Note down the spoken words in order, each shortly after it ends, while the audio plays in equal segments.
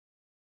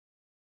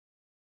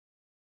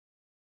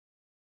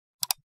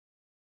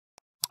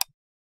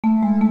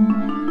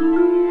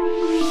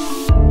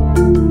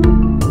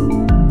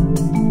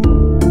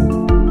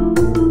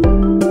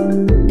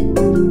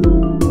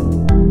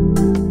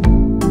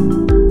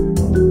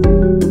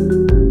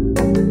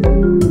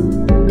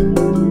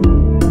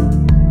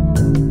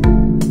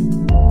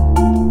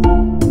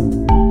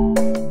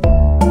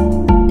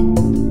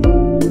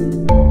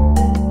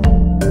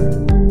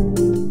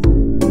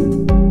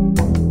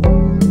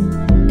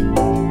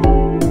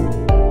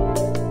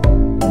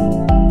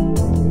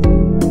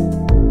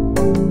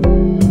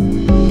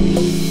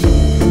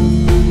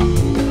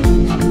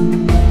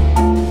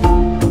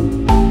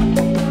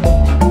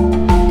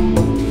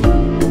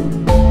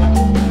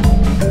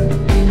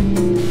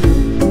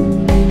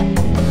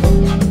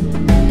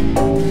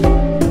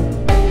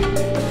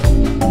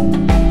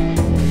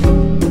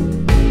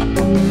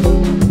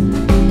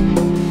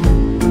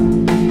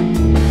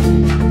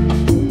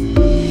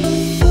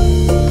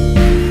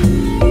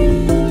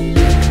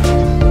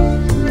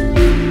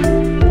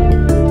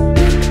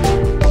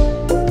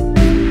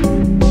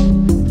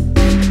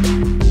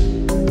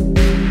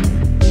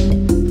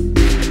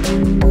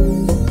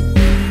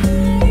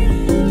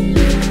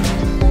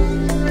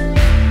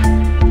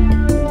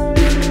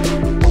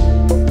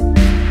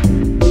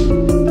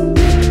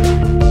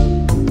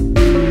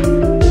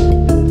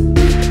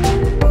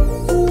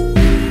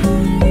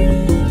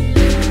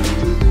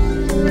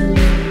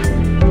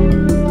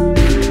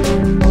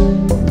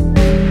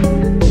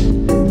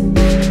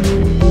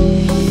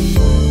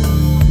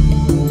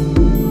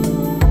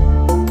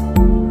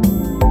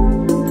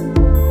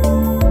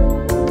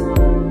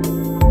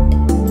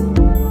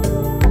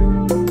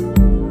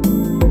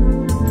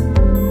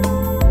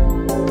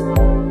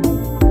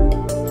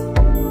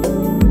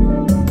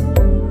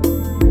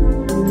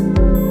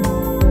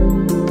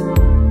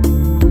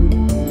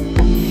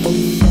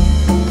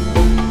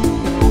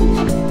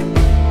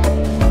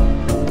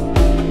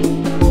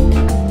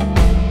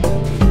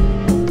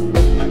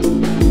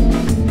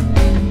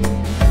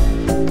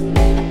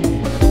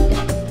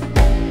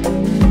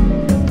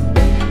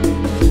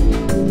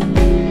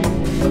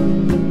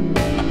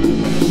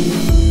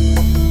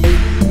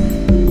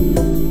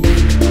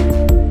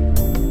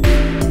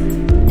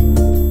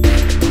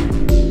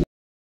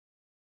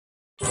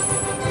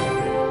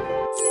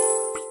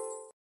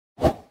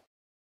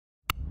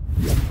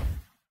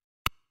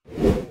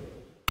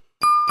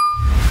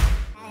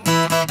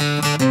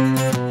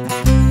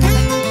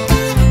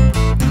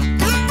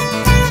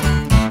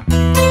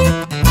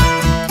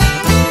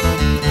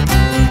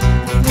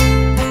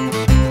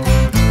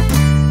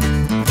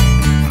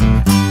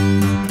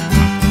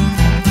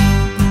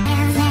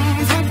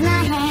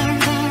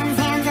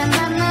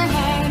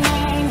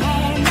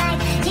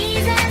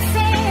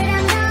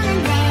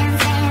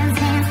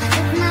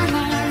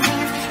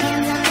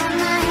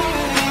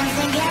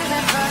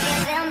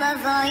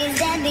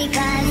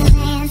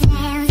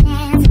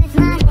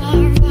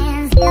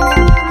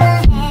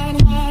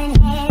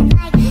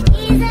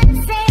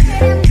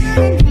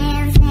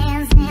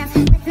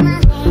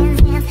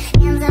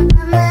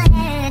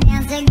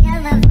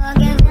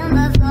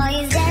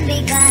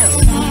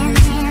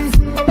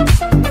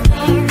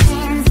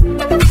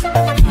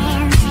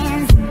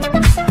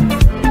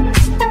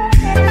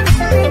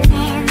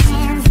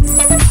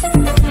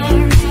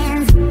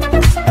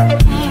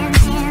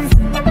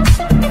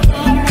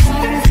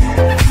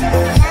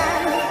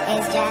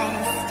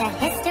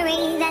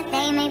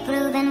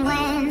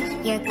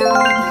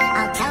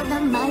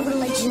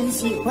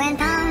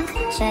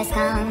punctures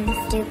comes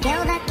to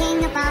kill the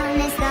king upon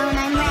his throne.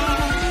 I'm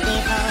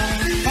ready for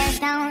their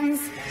stones.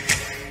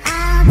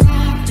 I'll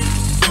dance,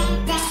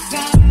 dance,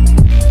 dance.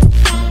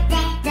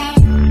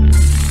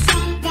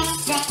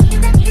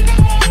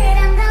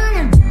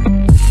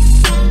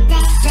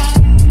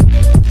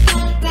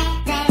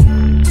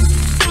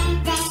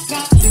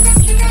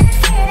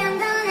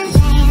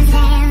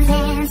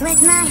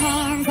 With my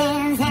hands,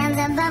 hands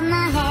above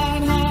my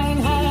head,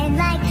 head,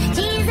 like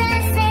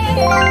Jesus said.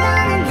 I'm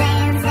gonna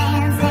dance,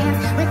 dance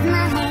with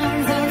my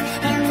hands,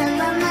 hands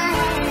above my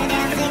head.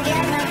 Dance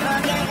together,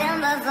 forget him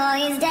before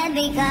he's dead.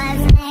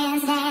 Because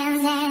dance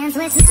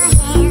with my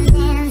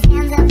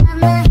hands above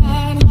my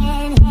head,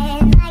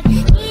 head, like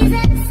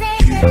Jesus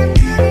said. I'm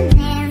gonna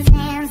dance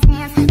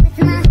with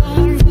my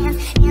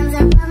hands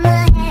above my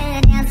head.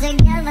 Dance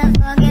together,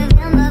 forgive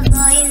him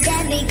before he's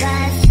dead.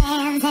 Because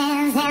hands.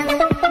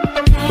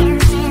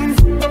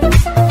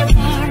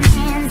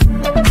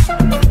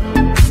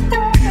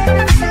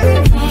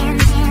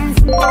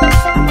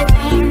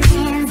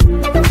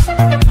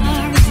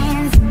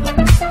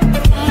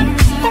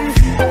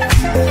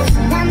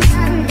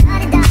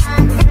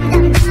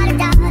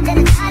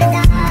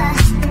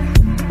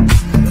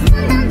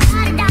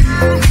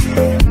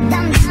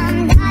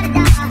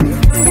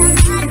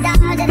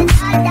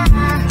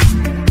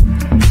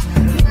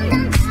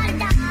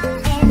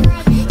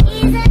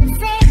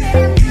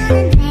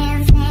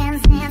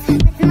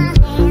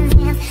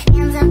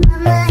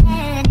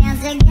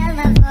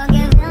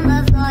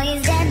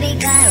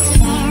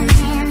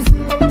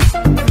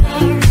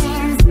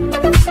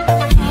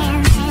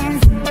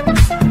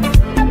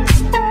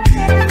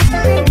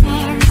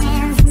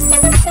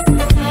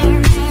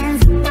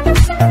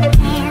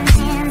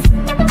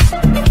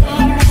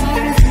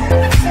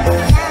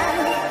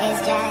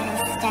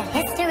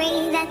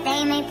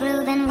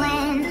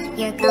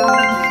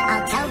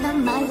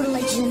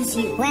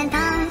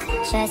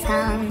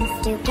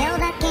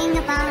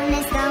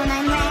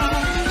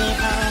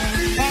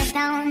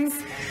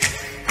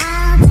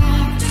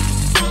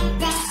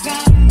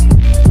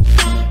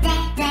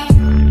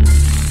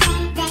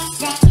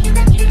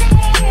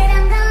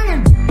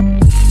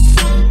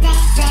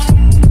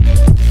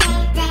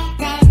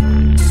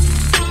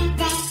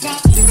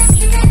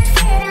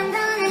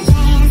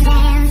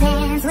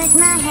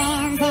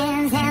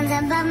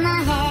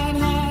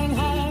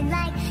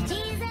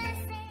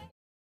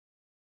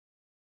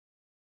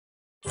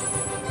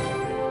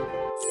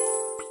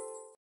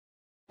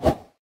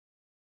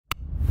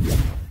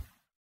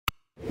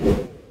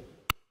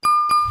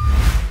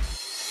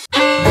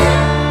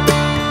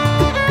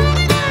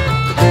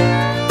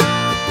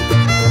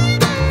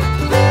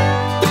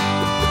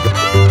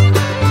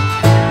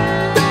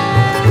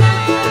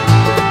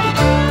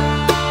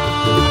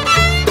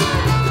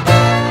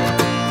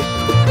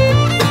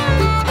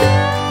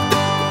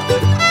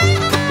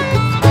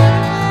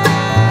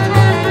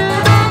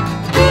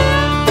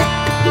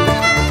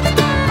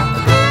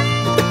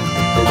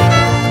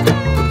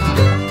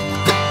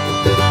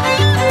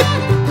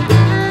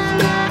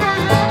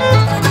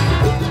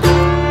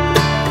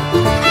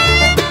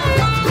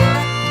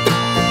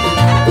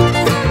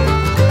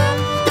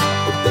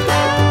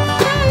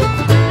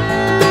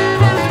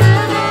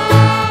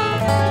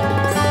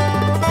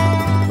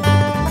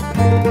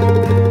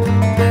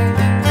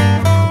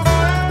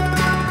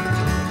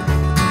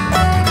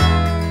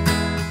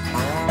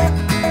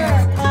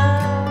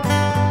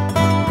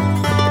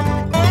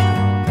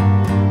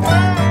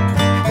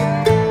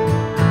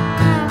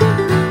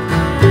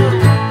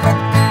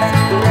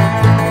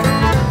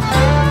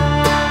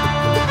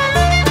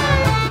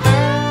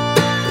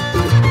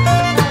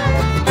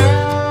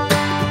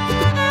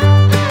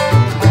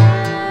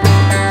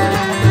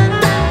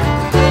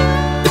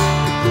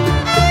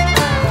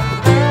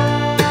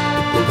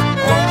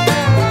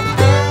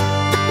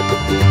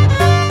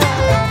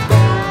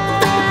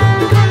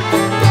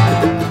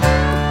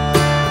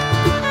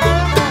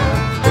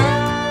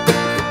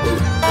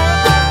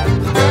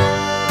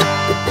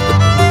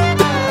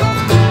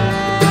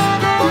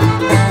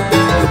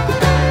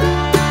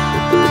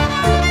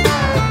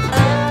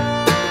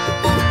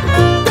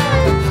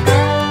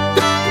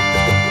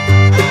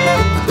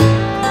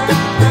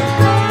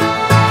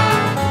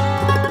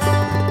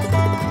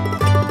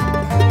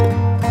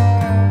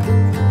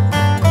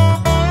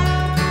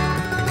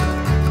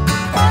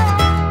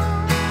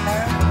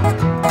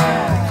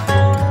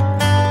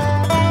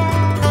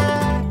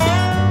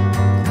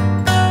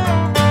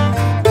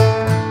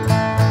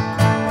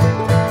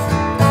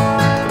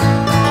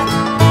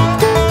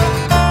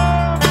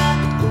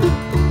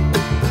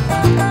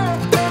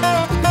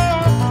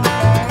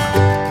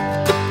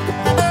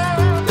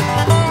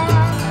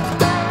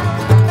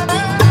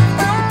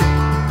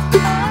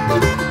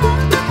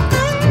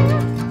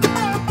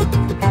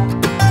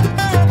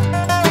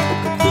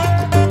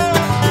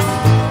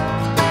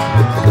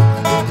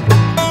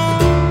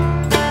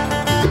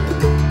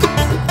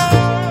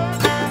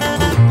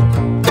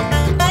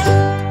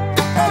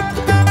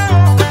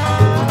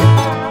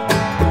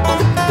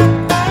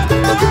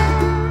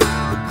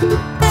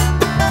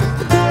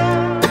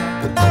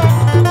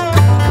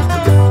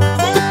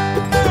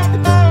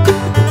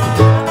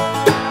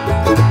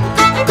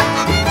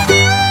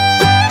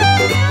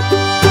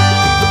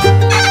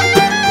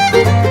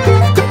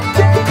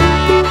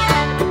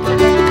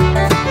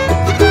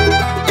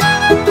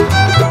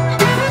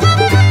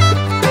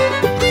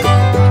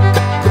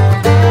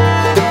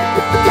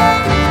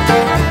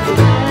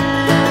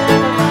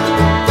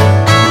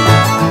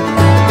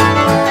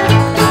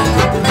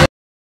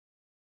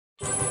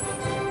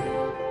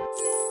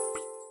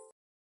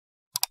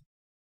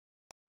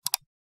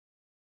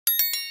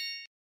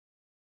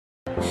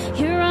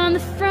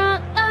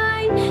 front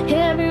line,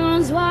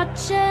 everyone's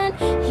watching.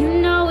 You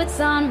know it's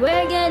on,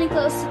 we're getting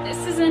closer, this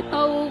isn't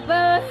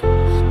over.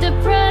 The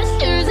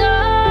pressure's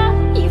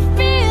on, you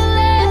feel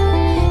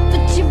it,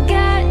 but you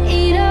got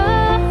it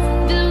all,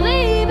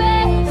 believe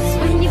it.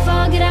 When you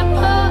fog it up,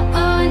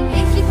 oh, and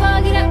if you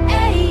fog it up,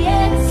 hey,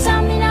 yeah.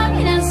 Samina,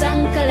 mina,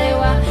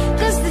 sankalewa,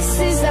 cause this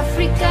is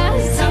Africa.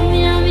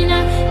 Samina, mina,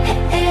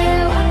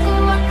 eh, waka,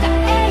 waka,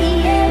 hey,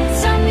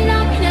 yeah. Samina,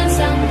 mina,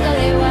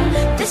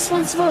 sankalewa, this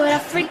one's for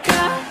Africa.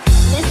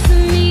 Listen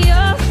to me,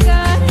 oh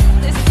God,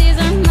 this is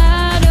our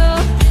motto.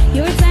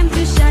 Your time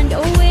to shine,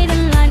 don't wait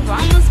in line,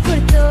 vamos por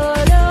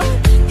todo.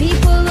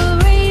 People are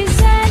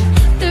raising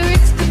their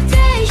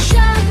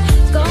expectations.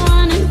 Go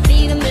on and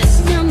feed them, this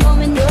is your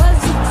moment, no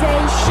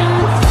hesitation.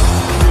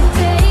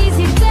 Today's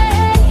your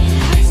day,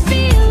 I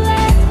feel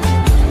it.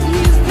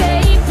 You've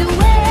paved the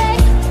way,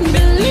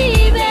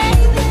 believe it.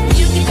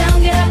 You get down,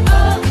 get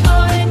up,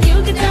 oh, and you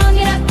get down,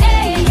 get up,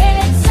 hey,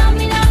 hey.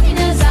 Samina,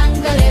 mina,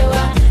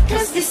 zangalewa,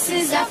 cause this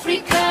is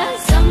Africa.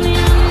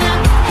 Samina, mina,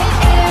 hey,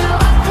 hey,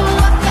 waka,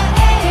 waka,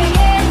 hey,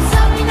 hey.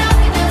 Samina,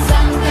 mina,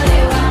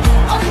 zangalewa,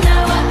 oh, now,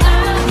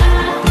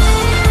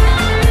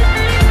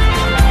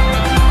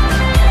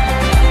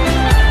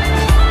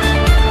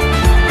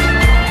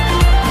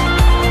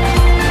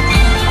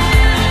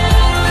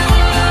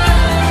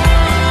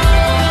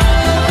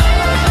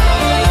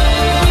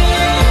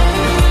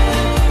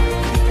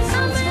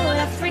 songs for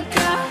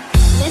Africa.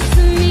 Listen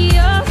to me,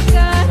 oh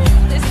God,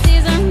 this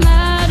is our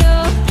motto.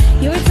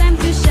 Your time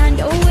to shine,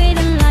 don't wait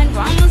in line,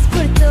 vamos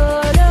por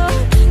todo.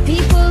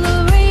 People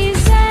are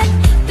raising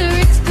their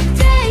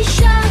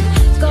expectations.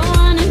 Go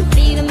on and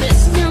feed them,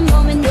 this is your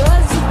moment, no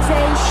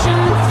hesitation.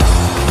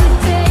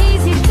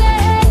 Today's your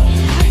day,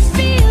 I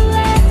feel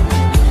it.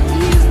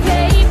 You've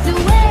paved the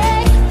way,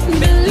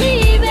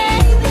 believe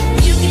it.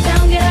 You get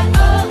down, get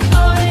up,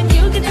 oh, and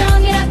you get down,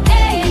 get up,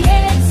 hey,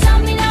 hey.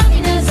 Samina,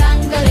 mina,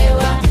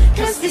 zangalewa,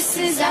 cause this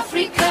is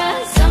Africa.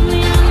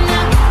 Samina, mina,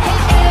 hey,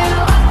 hey,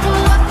 waka,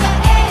 waka,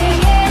 hey,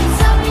 hey.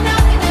 Samina,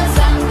 mina,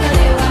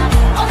 zangalewa,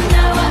 oh,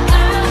 now,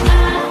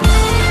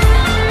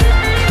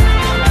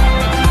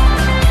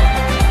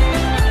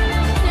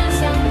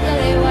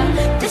 zangalewa,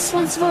 this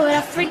one's for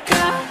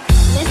Africa.